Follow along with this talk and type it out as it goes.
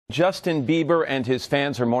Justin Bieber and his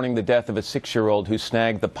fans are mourning the death of a 6-year-old who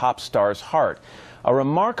snagged the pop star's heart. A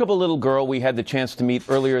remarkable little girl we had the chance to meet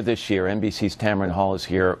earlier this year. NBC's Tamron Hall is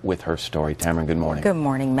here with her story. Tamron, good morning. Good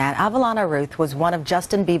morning, Matt. Avalana Ruth was one of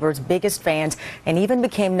Justin Bieber's biggest fans and even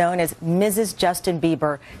became known as Mrs. Justin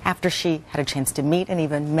Bieber after she had a chance to meet and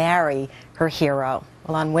even marry her hero.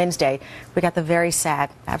 Well, on Wednesday, we got the very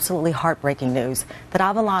sad, absolutely heartbreaking news that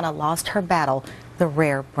Avalana lost her battle with a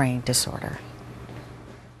rare brain disorder.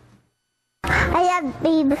 I love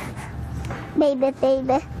Bieber.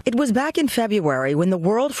 Baby. It was back in February when the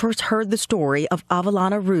world first heard the story of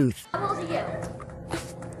Avalana Ruth. How old are you?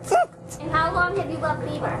 And how long have you loved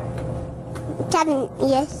Bieber? 7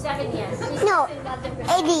 years. 7 years. No,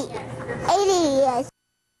 80 years.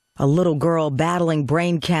 A little girl battling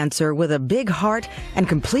brain cancer with a big heart and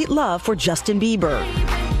complete love for Justin Bieber.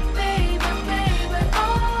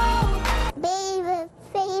 Baby.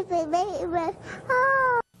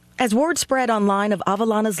 Oh. As word spread online of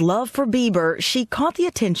Avalana's love for Bieber, she caught the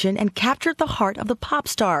attention and captured the heart of the pop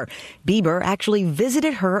star. Bieber actually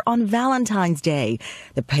visited her on Valentine's Day.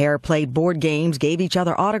 The pair played board games, gave each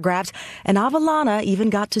other autographs, and Avalana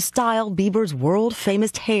even got to style Bieber's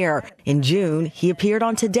world-famous hair. In June, he appeared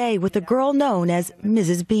on Today with the girl known as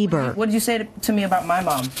Mrs. Bieber. What did you say to me about my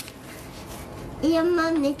mom? Your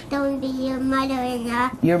mom is going to be your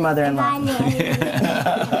mother-in-law. Your mother-in-law.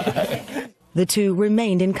 The two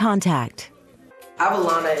remained in contact.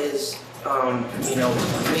 Avalana is,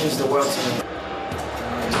 means the world to me.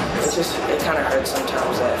 It kind of hurts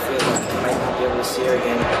sometimes that I feel like I might not be able to see her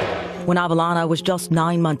again. When Avalana was just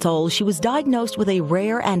 9 months old, she was diagnosed with a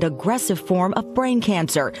rare and aggressive form of brain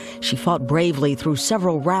cancer. She fought bravely through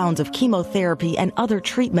several rounds of chemotherapy and other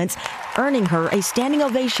treatments, earning her a standing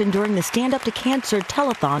ovation during the Stand Up to Cancer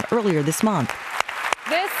telethon earlier this month.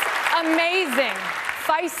 This amazing,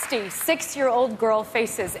 feisty 6-year-old girl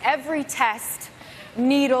faces every test,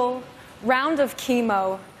 needle, round of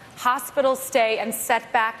chemo, hospital stay, and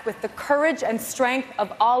setback with the courage and strength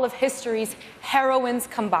of all of history's heroines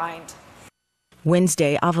combined.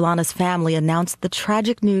 Wednesday, Avalana's family announced the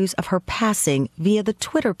tragic news of her passing via the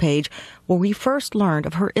Twitter page where we first learned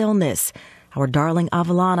of her illness. Our darling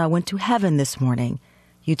Avalana went to heaven this morning.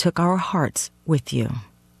 You took our hearts with you.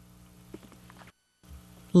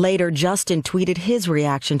 Later, Justin tweeted his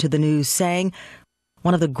reaction to the news, saying,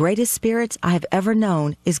 "One of the greatest spirits I have ever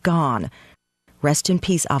known is gone. Rest in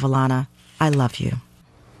peace, Avalana. I love you."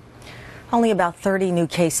 Only about 30 new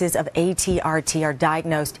cases of ATRT are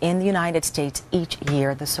diagnosed in the United States each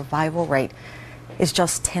year. The survival rate is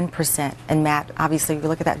just 10%. And Matt, obviously, we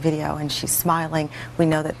look at that video and she's smiling. We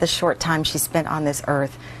know that the short time she spent on this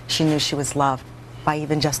earth, she knew she was loved by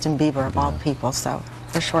even Justin Bieber, of all people. So,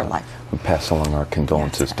 a short life. We pass along our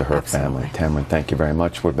condolences to her family. Tamron, thank you very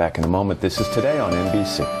much. We're back in a moment. This is Today on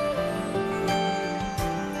NBC.